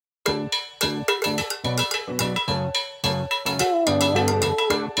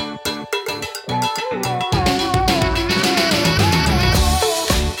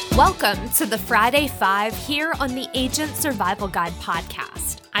Welcome to the Friday Five here on the Agent Survival Guide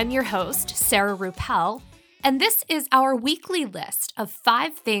podcast. I'm your host, Sarah Ruppel, and this is our weekly list of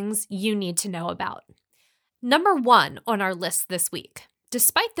 5 things you need to know about. Number 1 on our list this week.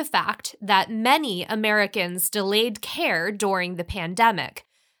 Despite the fact that many Americans delayed care during the pandemic,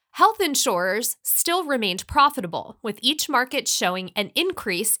 health insurers still remained profitable, with each market showing an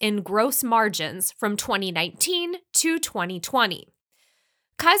increase in gross margins from 2019 to 2020.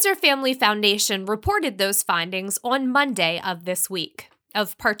 Kaiser Family Foundation reported those findings on Monday of this week.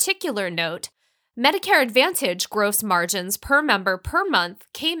 Of particular note, Medicare Advantage gross margins per member per month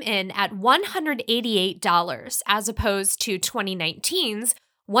came in at $188 as opposed to 2019's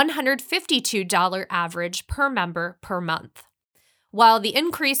 $152 average per member per month. While the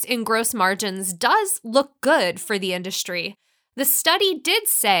increase in gross margins does look good for the industry, the study did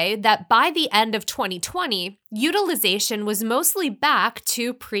say that by the end of 2020, utilization was mostly back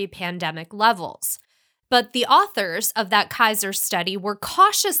to pre-pandemic levels. But the authors of that Kaiser study were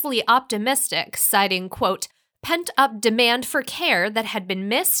cautiously optimistic, citing, quote, pent-up demand for care that had been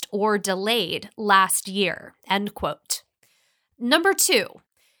missed or delayed last year, end quote. Number 2.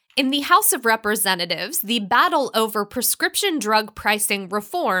 In the House of Representatives, the battle over prescription drug pricing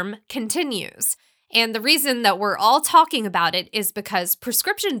reform continues. And the reason that we're all talking about it is because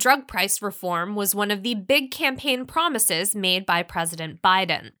prescription drug price reform was one of the big campaign promises made by President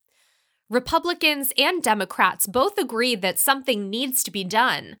Biden. Republicans and Democrats both agree that something needs to be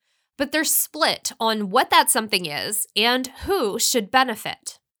done, but they're split on what that something is and who should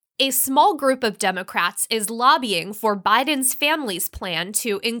benefit. A small group of Democrats is lobbying for Biden's family's plan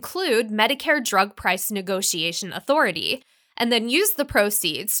to include Medicare Drug Price Negotiation Authority, and then use the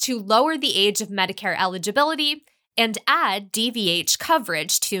proceeds to lower the age of Medicare eligibility and add DVH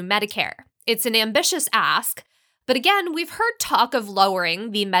coverage to Medicare. It's an ambitious ask, but again, we've heard talk of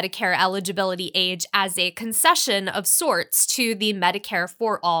lowering the Medicare eligibility age as a concession of sorts to the Medicare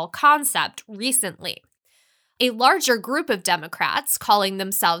for All concept recently. A larger group of Democrats, calling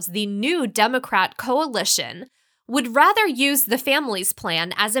themselves the New Democrat Coalition, would rather use the family's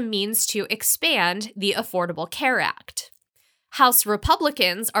plan as a means to expand the Affordable Care Act. House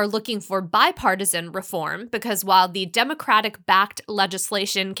Republicans are looking for bipartisan reform because while the Democratic-backed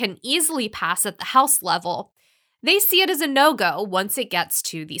legislation can easily pass at the House level, they see it as a no-go once it gets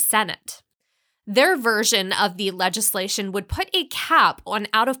to the Senate. Their version of the legislation would put a cap on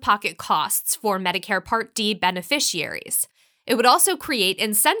out-of-pocket costs for Medicare Part D beneficiaries. It would also create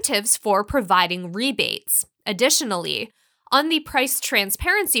incentives for providing rebates. Additionally, on the price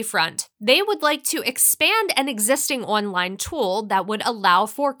transparency front, they would like to expand an existing online tool that would allow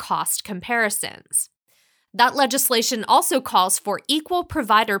for cost comparisons. That legislation also calls for equal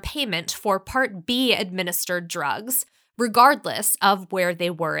provider payment for Part B administered drugs, regardless of where they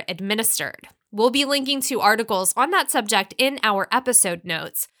were administered. We'll be linking to articles on that subject in our episode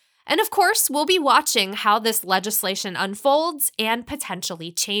notes. And of course, we'll be watching how this legislation unfolds and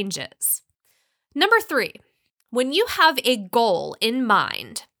potentially changes. Number 3. When you have a goal in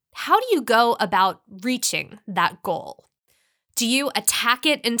mind, how do you go about reaching that goal? Do you attack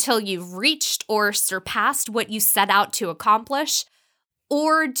it until you've reached or surpassed what you set out to accomplish?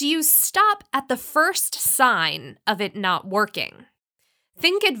 Or do you stop at the first sign of it not working?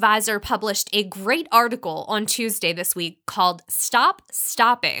 ThinkAdvisor published a great article on Tuesday this week called Stop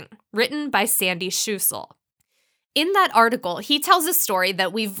Stopping, written by Sandy Schussel. In that article, he tells a story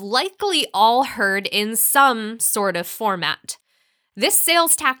that we've likely all heard in some sort of format. This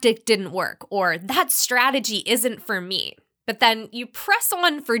sales tactic didn't work, or that strategy isn't for me. But then you press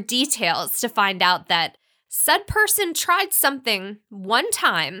on for details to find out that said person tried something one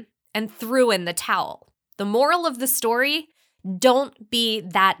time and threw in the towel. The moral of the story? Don't be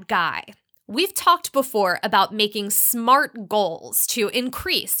that guy. We've talked before about making smart goals to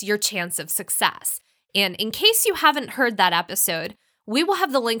increase your chance of success. And in case you haven't heard that episode, we will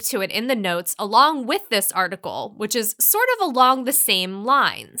have the link to it in the notes along with this article, which is sort of along the same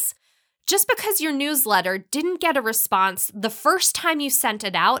lines. Just because your newsletter didn't get a response the first time you sent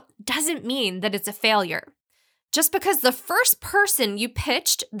it out doesn't mean that it's a failure. Just because the first person you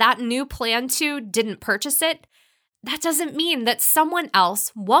pitched that new plan to didn't purchase it, that doesn't mean that someone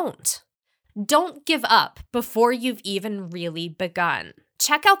else won't. Don't give up before you've even really begun.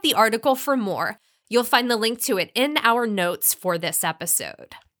 Check out the article for more. You'll find the link to it in our notes for this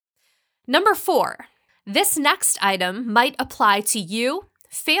episode. Number 4, this next item might apply to you,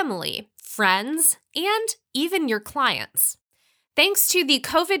 family, friends, and even your clients. Thanks to the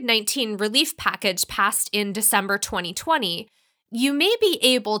COVID-19 relief package passed in December 2020, you may be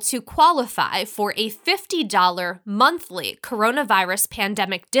able to qualify for a $50 monthly coronavirus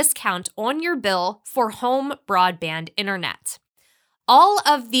pandemic discount on your bill for home broadband internet. All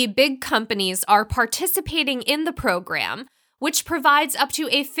of the big companies are participating in the program, which provides up to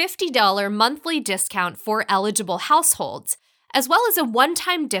a $50 monthly discount for eligible households, as well as a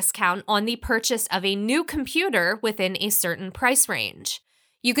one-time discount on the purchase of a new computer within a certain price range.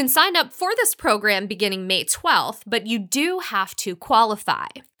 You can sign up for this program beginning May 12th, but you do have to qualify.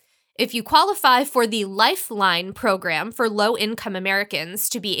 If you qualify for the Lifeline program for low-income Americans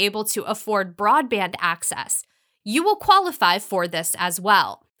to be able to afford broadband access, you will qualify for this as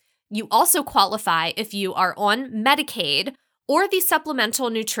well. You also qualify if you are on Medicaid or the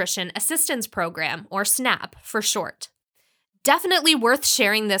Supplemental Nutrition Assistance Program, or SNAP for short. Definitely worth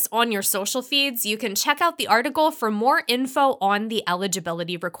sharing this on your social feeds. You can check out the article for more info on the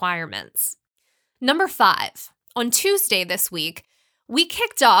eligibility requirements. Number 5, on Tuesday this week, we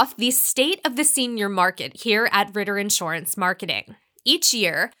kicked off the State of the Senior Market here at Ritter Insurance Marketing. Each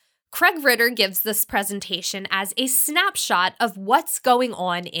year, Craig Ritter gives this presentation as a snapshot of what's going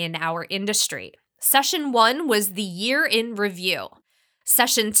on in our industry. Session 1 was the year in review.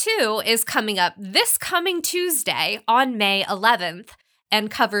 Session 2 is coming up this coming Tuesday on May 11th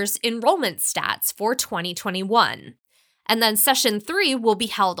and covers enrollment stats for 2021. And then Session 3 will be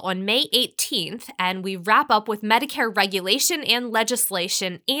held on May 18th, and we wrap up with Medicare regulation and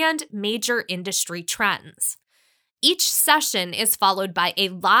legislation and major industry trends. Each session is followed by a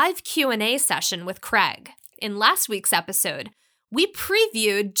live Q&A session with Craig. In last week's episode, we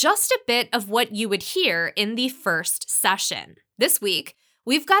previewed just a bit of what you would hear in the first session. This week,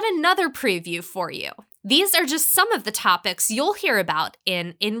 we've got another preview for you. These are just some of the topics you'll hear about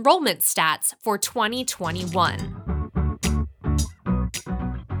in Enrollment Stats for 2021.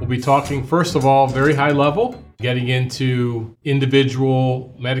 We'll be talking, first of all, very high level, getting into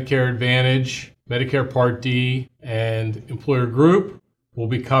individual Medicare Advantage, Medicare Part D, and employer group. We'll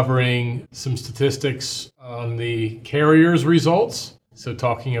be covering some statistics on the carriers' results. So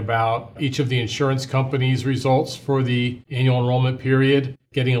talking about each of the insurance companies' results for the annual enrollment period,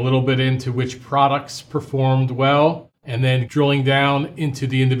 getting a little bit into which products performed well, and then drilling down into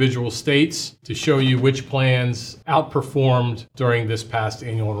the individual states to show you which plans outperformed during this past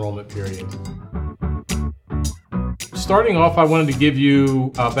annual enrollment period. Starting off, I wanted to give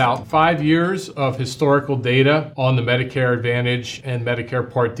you about 5 years of historical data on the Medicare Advantage and Medicare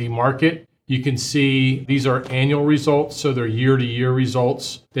Part D market. You can see these are annual results, so they're year-to-year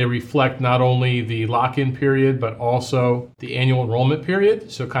results. They reflect not only the lock-in period, but also the annual enrollment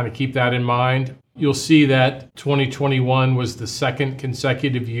period, so kind of keep that in mind. You'll see that 2021 was the second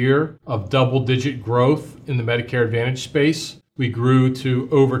consecutive year of double-digit growth in the Medicare Advantage space. We grew to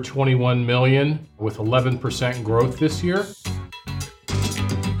over 21 million with 11% growth this year.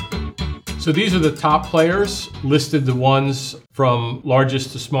 So these are the top players, listed the ones from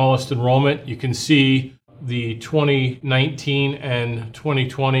largest to smallest enrollment. You can see the 2019 and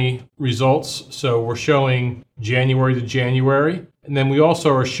 2020 results. So we're showing January to January. And then we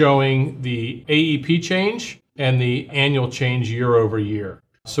also are showing the AEP change and the annual change year over year.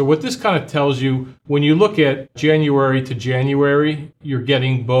 So what this kind of tells you, when you look at January to January, you're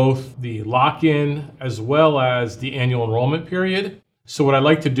getting both the lock-in as well as the annual enrollment period. So what I'd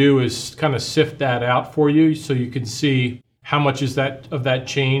like to do is kind of sift that out for you so you can see how much is that of that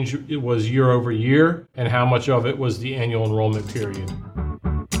change it was year over year and how much of it was the annual enrollment period.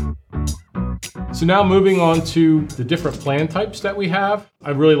 So now moving on to the different plan types that we have.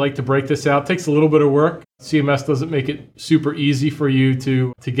 I really like to break this out. It takes a little bit of work. CMS doesn't make it super easy for you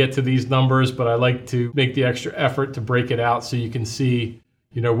to get to these numbers, but I like to make the extra effort to break it out so you can see,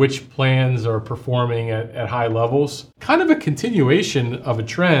 which plans are performing at high levels. Kind of a continuation of a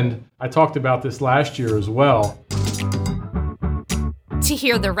trend. I talked about this last year as well. To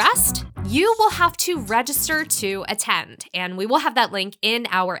hear the rest, you will have to register to attend, and we will have that link in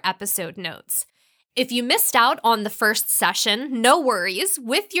our episode notes. If you missed out on the first session, no worries.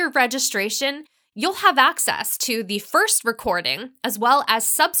 With your registration, you'll have access to the first recording as well as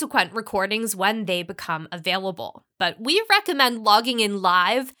subsequent recordings when they become available. But we recommend logging in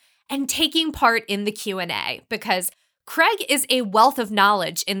live and taking part in the Q&A because Craig is a wealth of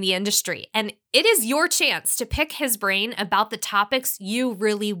knowledge in the industry, and it is your chance to pick his brain about the topics you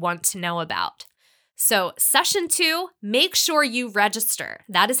really want to know about. So session 2, make sure you register.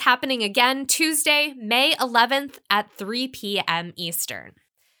 That is happening again Tuesday, May 11th at 3 p.m. Eastern.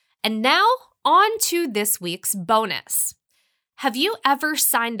 And now on to this week's bonus. Have you ever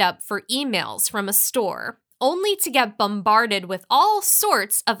signed up for emails from a store only to get bombarded with all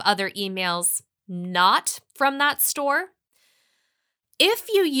sorts of other emails not from that store? If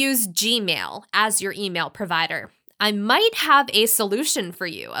you use Gmail as your email provider, I might have a solution for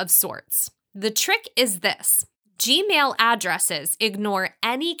you of sorts. The trick is this. Gmail addresses ignore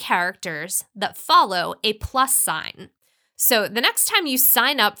any characters that follow a plus sign. So the next time you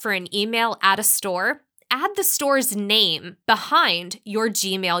sign up for an email at a store, add the store's name behind your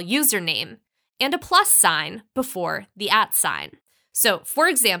Gmail username and a plus sign before the @ sign. So, for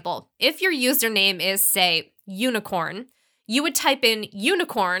example, if your username is, say, unicorn, you would type in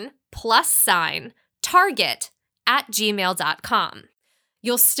unicorn plus sign target@gmail.com.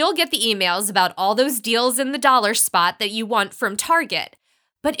 You'll still get the emails about all those deals in the dollar spot that you want from Target.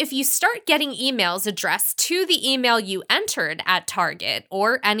 But if you start getting emails addressed to the email you entered at Target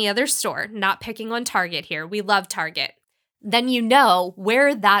or any other store, not picking on Target here, we love Target, then you know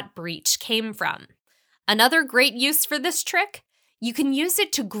where that breach came from. Another great use for this trick, you can use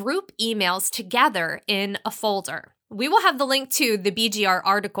it to group emails together in a folder. We will have the link to the BGR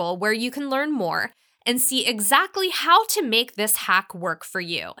article where you can learn more and see exactly how to make this hack work for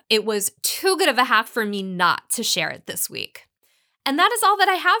you. It was too good of a hack for me not to share it this week. And that is all that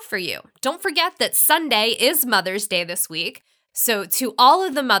I have for you. Don't forget that Sunday is Mother's Day this week. So to all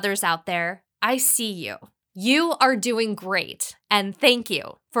of the mothers out there, I see you. You are doing great. And thank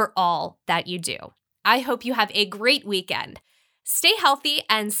you for all that you do. I hope you have a great weekend. Stay healthy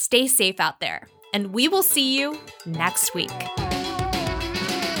and stay safe out there. And we will see you next week.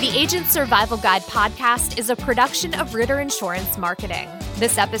 The Agent Survival Guide podcast is a production of Ritter Insurance Marketing.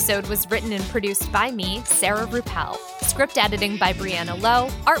 This episode was written and produced by me, Sarah Ruppel. Script editing by Brianna Lowe.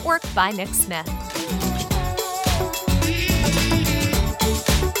 Artwork by Nick Smith.